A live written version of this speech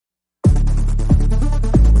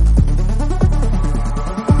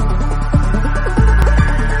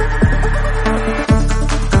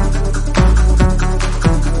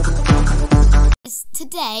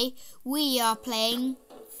today we are playing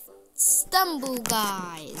Stumble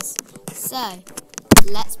Guys. So,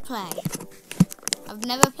 let's play. I've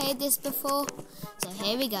never played this before, so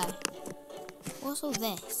here we go. What's all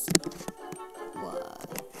this? Whoa.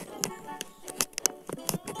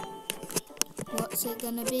 What's it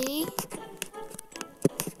gonna be?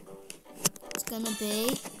 It's gonna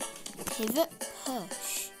be pivot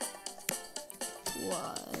push.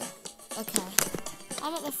 Whoa. Okay.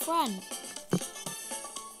 I'm at the front.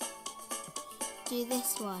 Do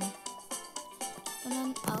this one. And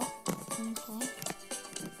then, oh, okay.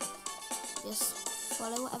 Just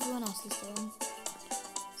follow what everyone else is doing.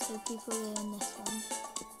 So people are doing this one.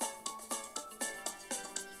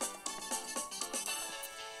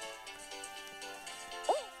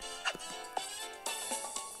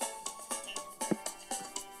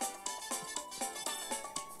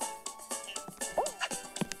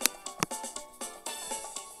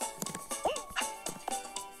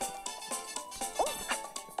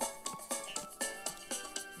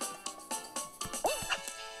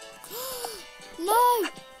 No!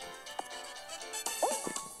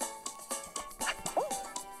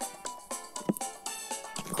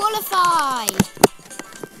 Qualified!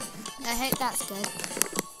 I hope that's good.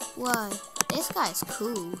 Whoa, this guy's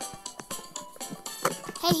cool.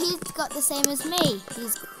 Hey, he's got the same as me.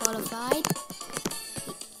 He's qualified.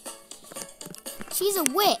 She's a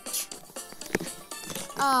witch.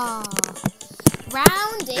 Ah,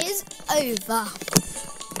 round is over.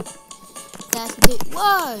 32.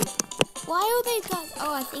 Whoa! Why are they guys?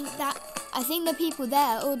 Oh, I think the people there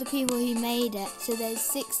are all the people who made it. So there's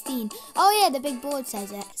 16. Oh yeah, the big board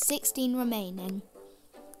says it. 16 remaining.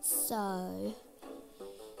 So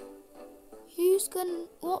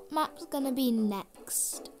what map's gonna be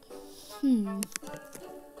next?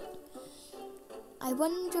 I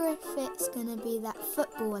wonder if it's gonna be that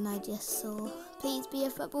football one I just saw. Please be a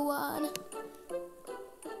football one.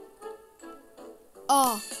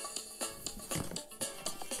 Oh.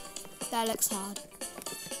 That looks hard.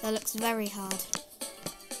 That looks very hard.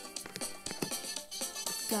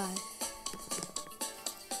 Go.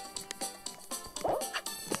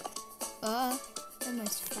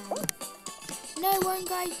 Almost fell. No, one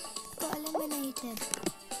guy got eliminated.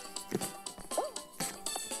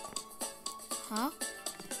 Huh?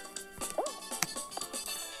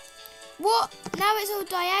 What? Now it's all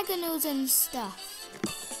diagonals and stuff.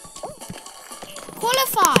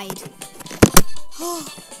 Qualified! Oh.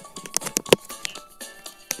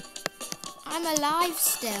 I'm alive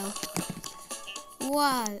still.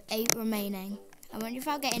 Whoa, 8 remaining. I wonder if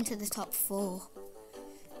I'll get into the top 4.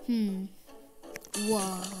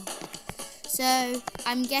 Whoa. So,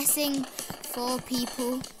 I'm guessing 4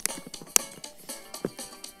 people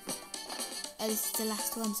as the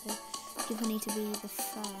last one, so people need to be the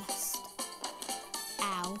first.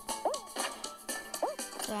 Ow.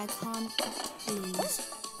 So I can't lose.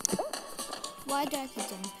 Why do I keep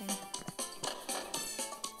jumping?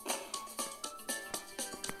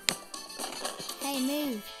 Hey,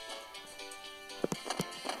 move.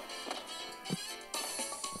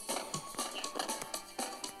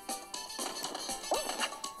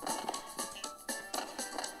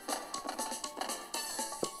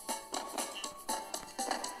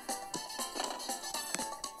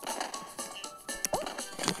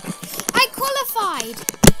 I qualified.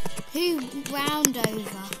 Who round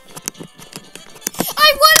over? I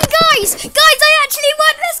won, guys! Guys, I actually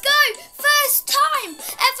won. Let's go. First time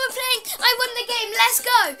ever playing. I won the game. Let's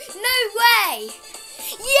go. No way.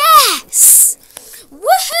 Yes!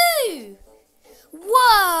 Woohoo!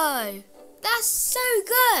 Whoa! That's so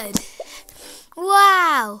good.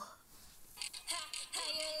 Wow.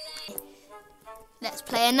 Let's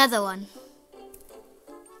play another one.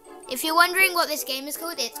 If you're wondering what this game is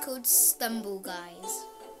called, it's called Stumble Guys.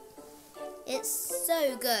 It's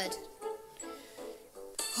so good.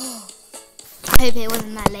 I hope it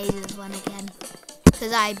wasn't that lasers one again,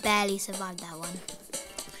 because I barely survived that one.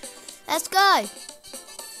 Let's go.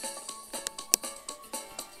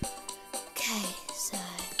 Okay, so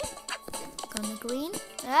gonna green.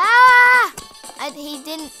 Ah! He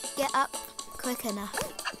didn't get up quick enough.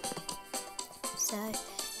 So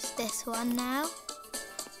it's this one now.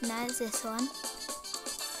 Now it's this one.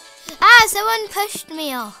 Ah! Someone pushed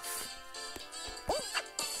me off.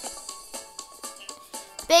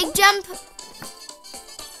 Big jump.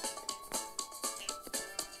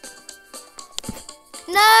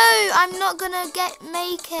 No, I'm not gonna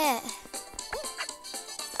make it.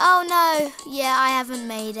 Oh no, yeah, I haven't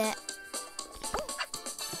made it.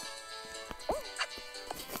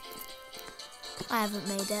 I haven't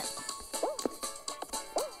made it.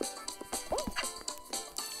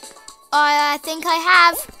 I think I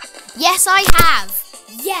have. Yes, I have.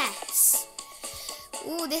 Yes.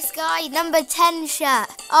 Oh, this guy, number 10 shirt.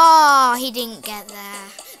 Oh, he didn't get there.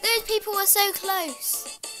 Those people were so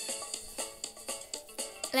close.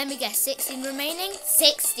 Let me guess, 16 remaining?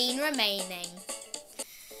 16 remaining.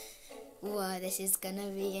 Whoa, this is gonna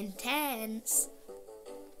be intense.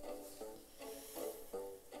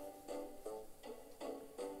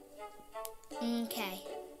 Okay.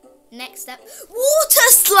 Next up, water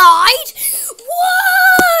slide!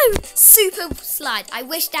 Whoa! Super slide. I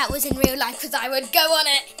wish that was in real life because I would go on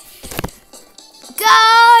it.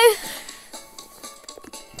 Go!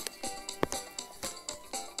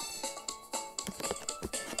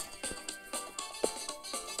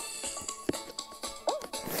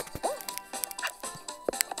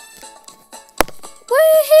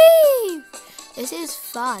 Woohoo! This is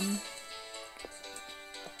fun.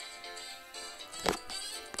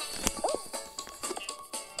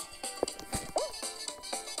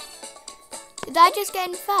 Did I just get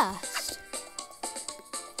in first?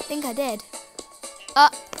 I think I did.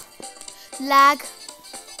 Lag.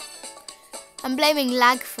 I'm blaming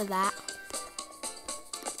lag for that.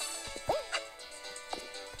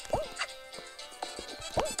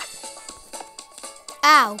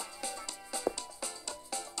 Ow.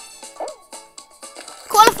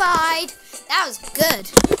 Qualified. That was good.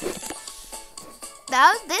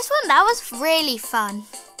 That was really fun.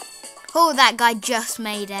 Oh, that guy just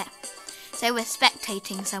made it. So we're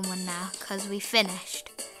spectating someone now because we finished.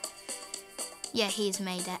 Yeah, he's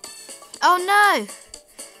made it. Oh no!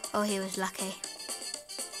 Oh, he was lucky.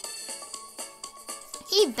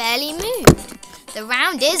 He barely moved. The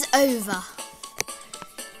round is over.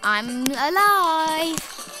 I'm alive.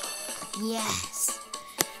 Yes.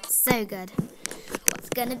 So good. What's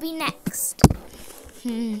gonna be next?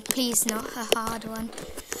 Please not a hard one.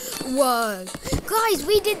 Whoa. Guys,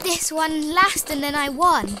 we did this one last and then I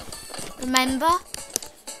won. Remember?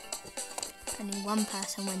 Only one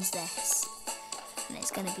person wins this. And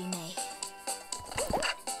it's going to be me.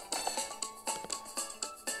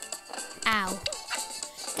 Ow.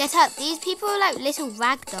 Get up. These people are like little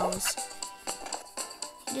rag dolls.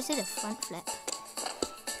 You just did a front flip.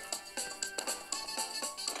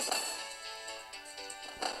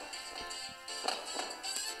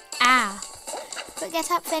 Ow. But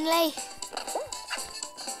get up, Finley.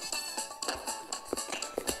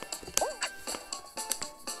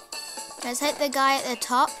 Let's hope the guy at the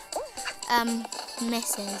top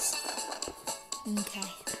misses. Okay.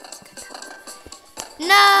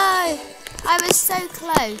 No! I was so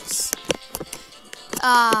close.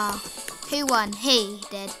 Who won? He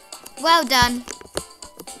did. Well done.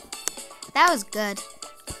 That was good.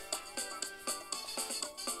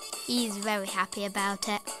 He's very happy about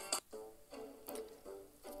it.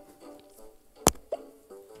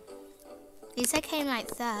 At least I came like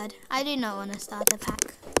third. I do not want to start a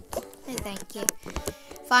pack. No, thank you.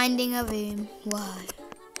 Finding a room. Whoa.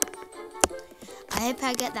 I hope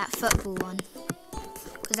I get that football one.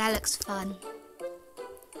 Because that looks fun.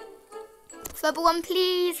 Football one,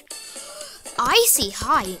 please. Icy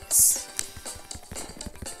Heights.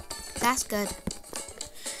 That's good.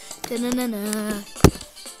 Da-na-na-na.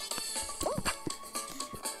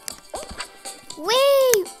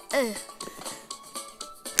 Whee! Ugh.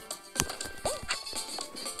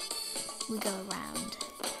 We go around.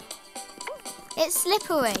 It's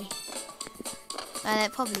slippery. Well,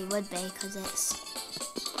 it probably would be because it's...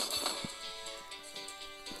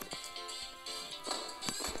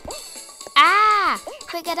 Ah!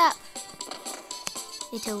 Quick, get up.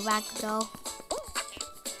 Little rag doll.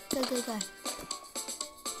 Go, go, go.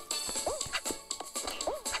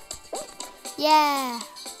 Yeah!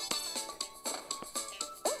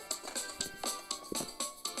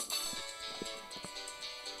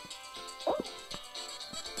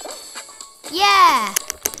 Yeah!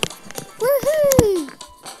 Woohoo!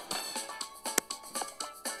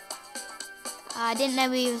 I didn't know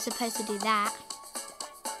we were supposed to do that.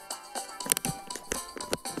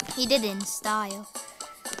 He did it in style.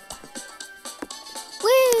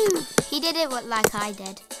 Woo! He did it like I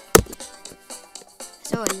did. I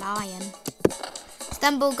saw a lion.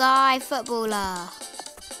 Stumble guy, footballer.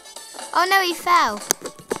 Oh no, he fell.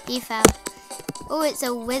 He fell. Oh, it's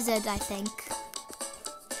a wizard, I think.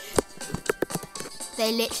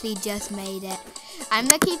 They literally just made it. I'm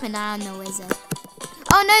gonna keep an eye on the wizard.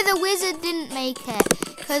 Oh no, the wizard didn't make it.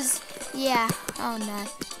 Because, yeah, oh no.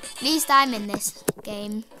 At least I'm in this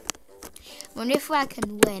game. Wonder if I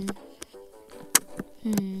can win.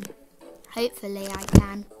 Hopefully I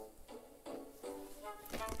can.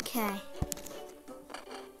 Okay.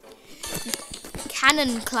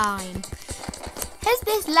 Cannon climb. Has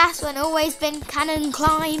this last one always been cannon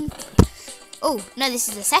climb? Oh, no, this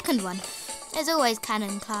is the second one. There's always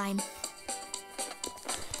cannon climb.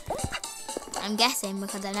 I'm guessing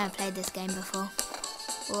because I've never played this game before.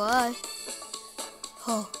 Whoa.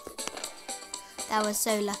 Oh. That was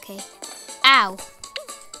so lucky. Ow.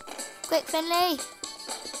 Quick, Finley.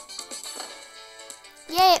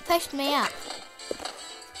 Yay, it pushed me up.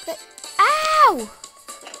 Quick. Ow!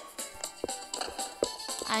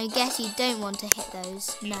 I guess you don't want to hit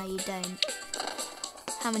those. No, you don't.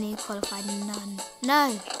 How many qualified? None.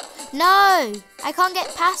 No. No! I can't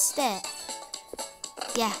get past it.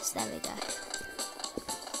 Yes, there we go.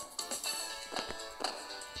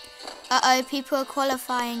 Uh-oh, people are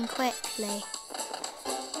qualifying quickly.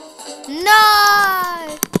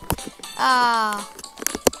 No! Ah.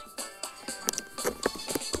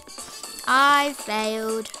 I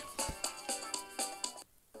failed.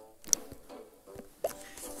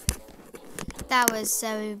 That was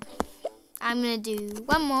so... I'm going to do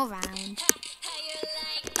one more round.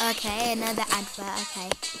 Okay, another advert, okay.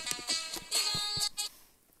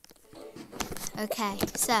 Okay,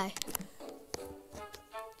 so...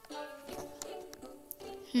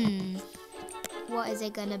 what is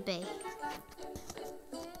it gonna be?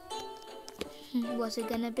 What's it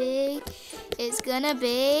gonna be? It's gonna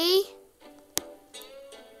be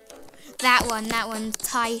that one's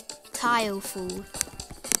tile fall.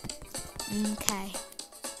 Okay.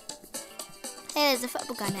 Hey, there's a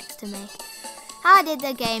football guy next to me. How did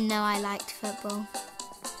the game know I liked football?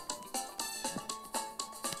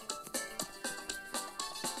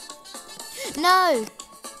 No!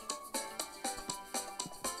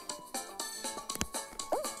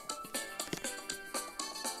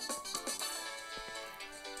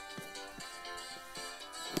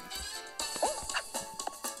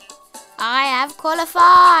 I have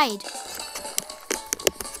qualified.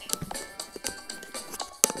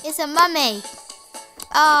 It's a mummy.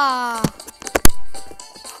 Ah.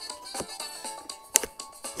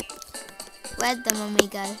 Where'd the mummy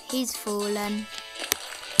go? He's fallen.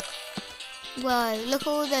 Whoa, look at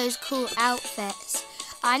all those cool outfits.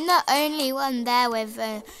 I'm the only one there with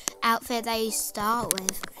an outfit that you start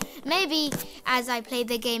with. Maybe as I play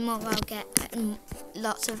the game more, I'll get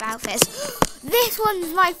lots of outfits. This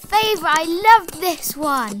one's my favourite. I love this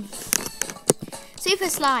one. Super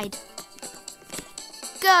slide.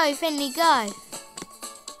 Go, Finley, go.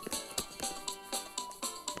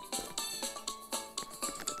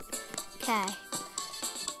 Okay.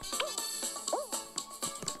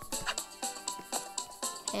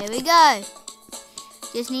 Here we go.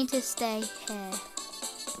 Just need to stay here.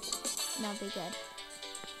 That'll be good.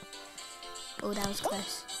 Oh, that was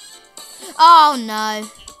close. Oh, no.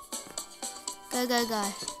 Go, go, go.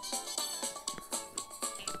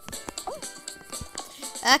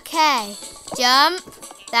 Okay. Jump.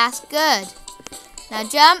 That's good. Now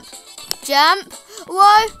jump. Jump.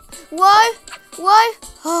 Whoa. Whoa. Whoa.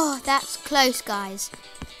 Oh, that's close, guys.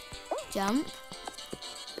 Jump.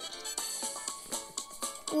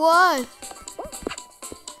 Whoa.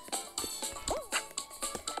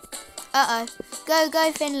 Uh-oh. Go,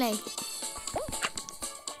 go, Finley.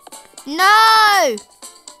 No!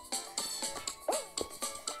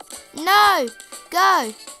 No!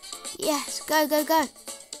 Go! Yes, go, go, go.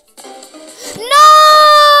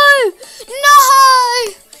 No! No!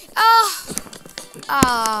 Oh!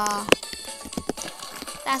 Oh.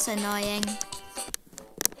 That's annoying.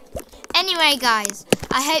 Anyway, guys,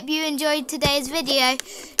 I hope you enjoyed today's video,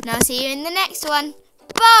 and I'll see you in the next one.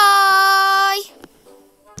 Bye!